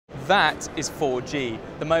That is 4G,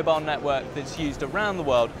 the mobile network that's used around the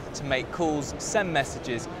world to make calls, send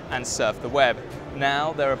messages and surf the web.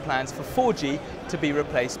 Now there are plans for 4G to be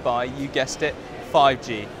replaced by, you guessed it,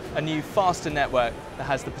 5G, a new faster network that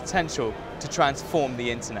has the potential to transform the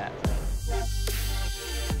internet.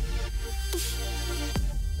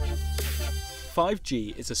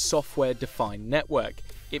 5G is a software-defined network.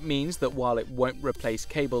 It means that while it won't replace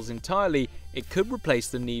cables entirely, it could replace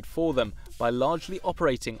the need for them by largely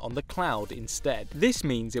operating on the cloud instead. This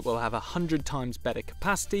means it will have 100 times better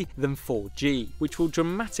capacity than 4G, which will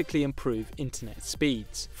dramatically improve internet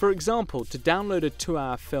speeds. For example, to download a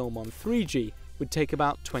 2-hour film on 3G would take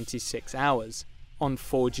about 26 hours. On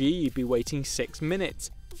 4G, you'd be waiting 6 minutes.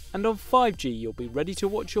 And on 5G, you'll be ready to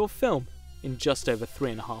watch your film in just over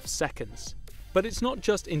 3.5 seconds. But it's not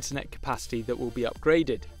just internet capacity that will be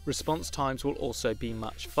upgraded, response times will also be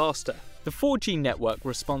much faster. The 4G network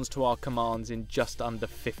responds to our commands in just under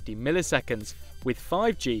 50 milliseconds. With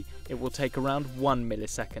 5G, it will take around 1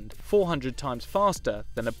 millisecond, 400 times faster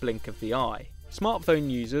than a blink of the eye. Smartphone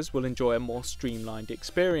users will enjoy a more streamlined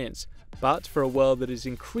experience, but for a world that is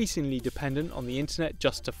increasingly dependent on the internet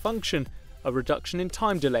just to function, a reduction in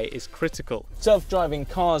time delay is critical. Self-driving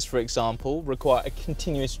cars, for example, require a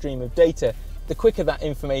continuous stream of data. The quicker that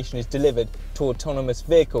information is delivered to autonomous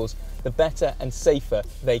vehicles, the better and safer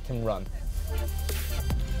they can run.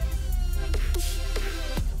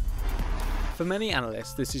 For many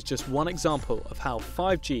analysts, this is just one example of how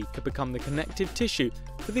 5G could become the connective tissue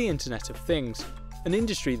for the Internet of Things, an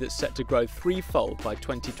industry that's set to grow threefold by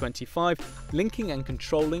 2025, linking and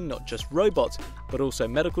controlling not just robots, but also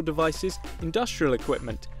medical devices, industrial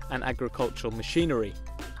equipment, and agricultural machinery.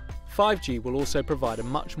 5G will also provide a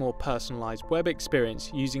much more personalised web experience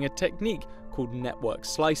using a technique called network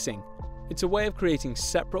slicing. It's a way of creating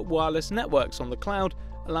separate wireless networks on the cloud,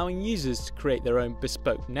 allowing users to create their own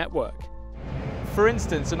bespoke network. For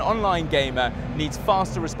instance, an online gamer needs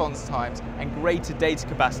faster response times and greater data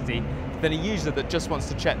capacity than a user that just wants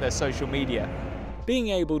to check their social media. Being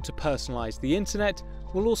able to personalise the internet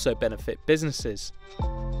will also benefit businesses.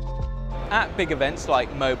 At big events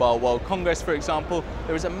like Mobile World Congress, for example,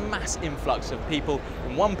 there is a mass influx of people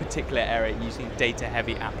in one particular area using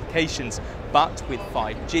data-heavy applications. But with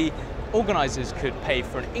 5G, organisers could pay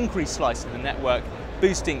for an increased slice of the network,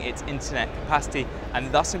 boosting its internet capacity and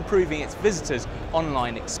thus improving its visitors'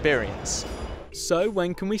 online experience. So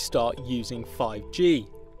when can we start using 5G?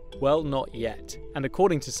 Well, not yet, and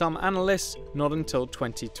according to some analysts, not until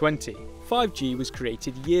 2020. 5G was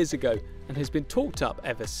created years ago and has been talked up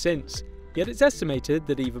ever since. Yet it's estimated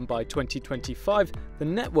that even by 2025, the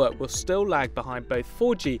network will still lag behind both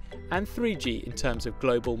 4G and 3G in terms of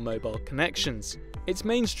global mobile connections. Its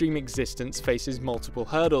mainstream existence faces multiple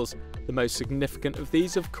hurdles. The most significant of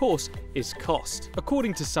these, of course, is cost.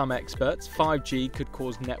 According to some experts, 5G could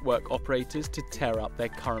cause network operators to tear up their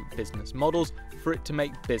current business models for it to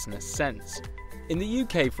make business sense. In the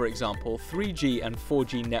UK, for example, 3G and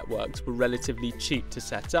 4G networks were relatively cheap to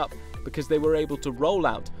set up because they were able to roll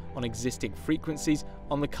out on existing frequencies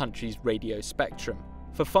on the country's radio spectrum.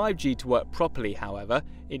 For 5G to work properly, however,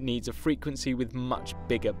 it needs a frequency with much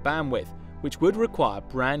bigger bandwidth, which would require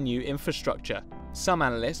brand new infrastructure. Some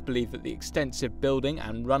analysts believe that the extensive building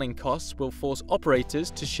and running costs will force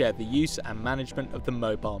operators to share the use and management of the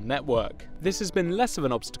mobile network. This has been less of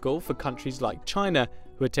an obstacle for countries like China,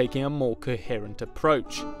 who are taking a more coherent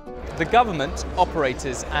approach. The government,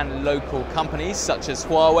 operators and local companies such as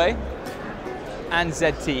Huawei and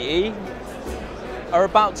ZTE are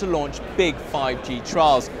about to launch big 5G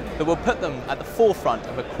trials that will put them at the forefront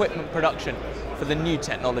of equipment production for the new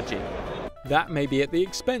technology. That may be at the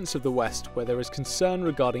expense of the West, where there is concern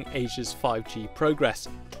regarding Asia's 5G progress.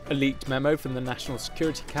 A leaked memo from the National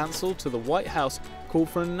Security Council to the White House called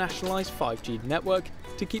for a nationalised 5G network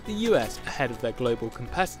to keep the US ahead of their global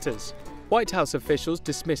competitors. White House officials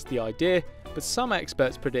dismissed the idea, but some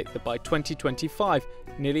experts predict that by 2025,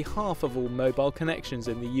 nearly half of all mobile connections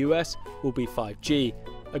in the US will be 5G,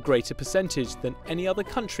 a greater percentage than any other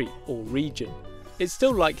country or region. It's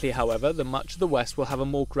still likely, however, that much of the West will have a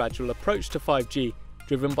more gradual approach to 5G,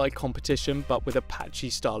 driven by competition but with a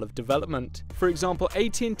patchy style of development. For example,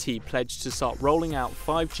 AT&T pledged to start rolling out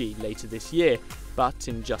 5G later this year, but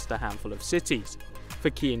in just a handful of cities.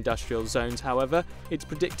 For key industrial zones, however, it's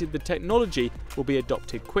predicted the technology will be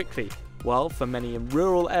adopted quickly, while for many in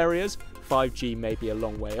rural areas, 5G may be a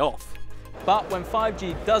long way off. But when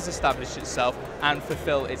 5G does establish itself and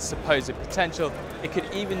fulfill its supposed potential, it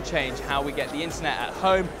could even change how we get the internet at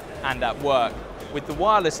home and at work, with the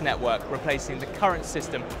wireless network replacing the current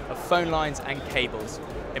system of phone lines and cables.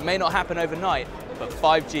 It may not happen overnight, but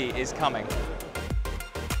 5G is coming.